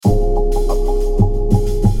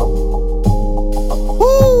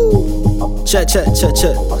Check, check, check,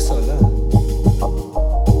 check.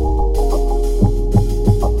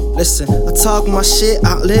 Listen, I talk my shit,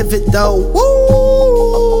 I live it though. Woo!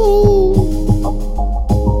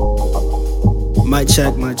 Mic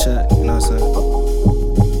check, you know what I'm saying?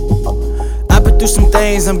 I've been through some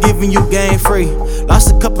things, I'm giving you game free.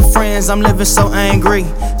 Lost a couple friends, I'm living so angry.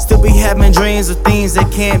 Still be having dreams of things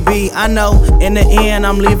that can't be. I know, in the end,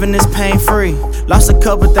 I'm leaving this pain free. Lost a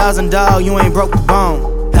couple $1,000, you ain't broke the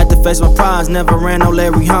bone. Had to face my prize, never ran no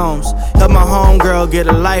Larry Holmes. Helped my homegirl get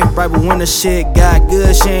a life right, but when the shit got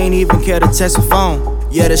good, she ain't even care to text her phone.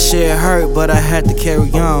 Yeah, the shit hurt, but I had to carry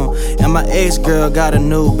on. And my ex-girl got a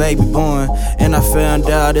new baby born, and I found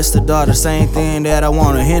out it's the daughter, same thing that I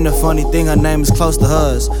wanted. And the funny thing, her name is close to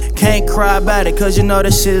hers. Can't cry about it, cause you know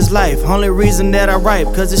that shit is life. Only reason that I write,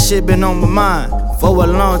 cause this shit been on my mind for a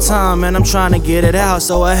long time, and I'm trying to get it out.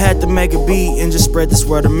 So I had to make a beat and just spread this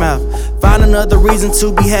word of mouth. Find another reason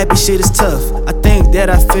to be happy, shit is tough. I think that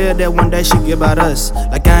I feel that one day she give about us.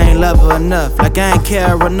 Like I ain't love her enough, like I ain't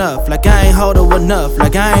care enough, like I ain't hold her enough,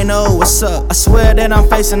 like I ain't know what's up. I swear that I'm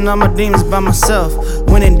facing all my demons by myself.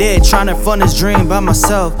 When in dead, trying to fund this dream by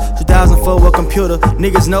myself. 2004 a computer,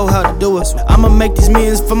 niggas know how to do it. I'ma make these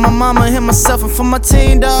millions for my mama and myself and for my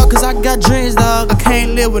team, dog. Cause I got dreams, dog. I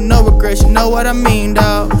can't live with no regrets, you know what I mean,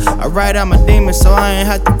 dog. I write out my demons so I ain't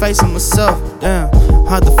have to face them myself. Damn,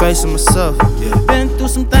 I have to face them myself. Yeah. Been through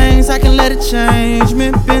some things, I can let it change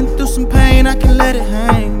me. Been through some pain, I can let it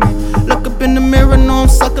hang me. Look up in the mirror, know I'm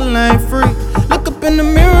suckin' ain't free. Look up in the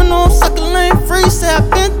mirror, know I'm suckin' ain't free. Say I've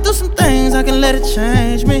been through some things, I can let it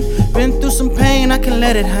change me. Been through some pain, I can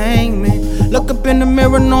let it hang me. Look up in the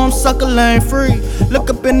mirror, know I'm suckin' ain't free. Look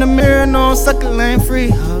up in the mirror, know I'm suckin' ain't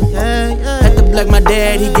free. Oh yeah, yeah. Had to black my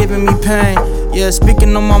dad, he giving me pain. Yeah,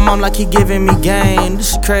 speaking on my mom like he giving me game.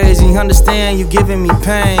 This is crazy, understand you giving me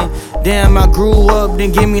pain. Damn, I grew up,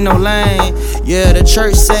 didn't give me no lane. Yeah, the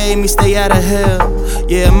church saved me, stay out of hell.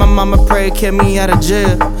 Yeah, my mama prayed, kept me out of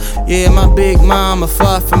jail. Yeah, my big mama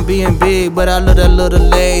far from being big, but I love that little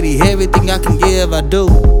lady. Everything I can give, I do.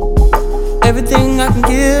 Everything I can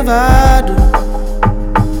give, I do.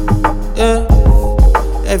 Yeah,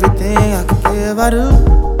 everything I can give, I do.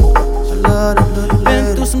 I love that little lady.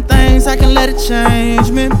 Been through some things, I can let it change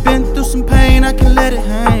me. Been through some pain, I can let it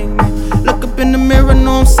hang me. Look up in the mirror,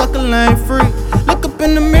 know I'm suckin' ain't free. Look up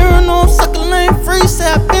in the mirror, know I'm suckin' ain't free. Say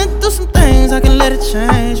I've been through some things, I can let it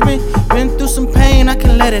change me. Been through some pain, I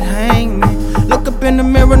can let it hang me. Look up in the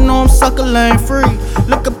mirror, know I'm suckin' ain't free.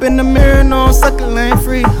 Look up in the mirror, know I'm suckin' ain't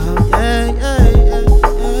free. Oh yeah, yeah.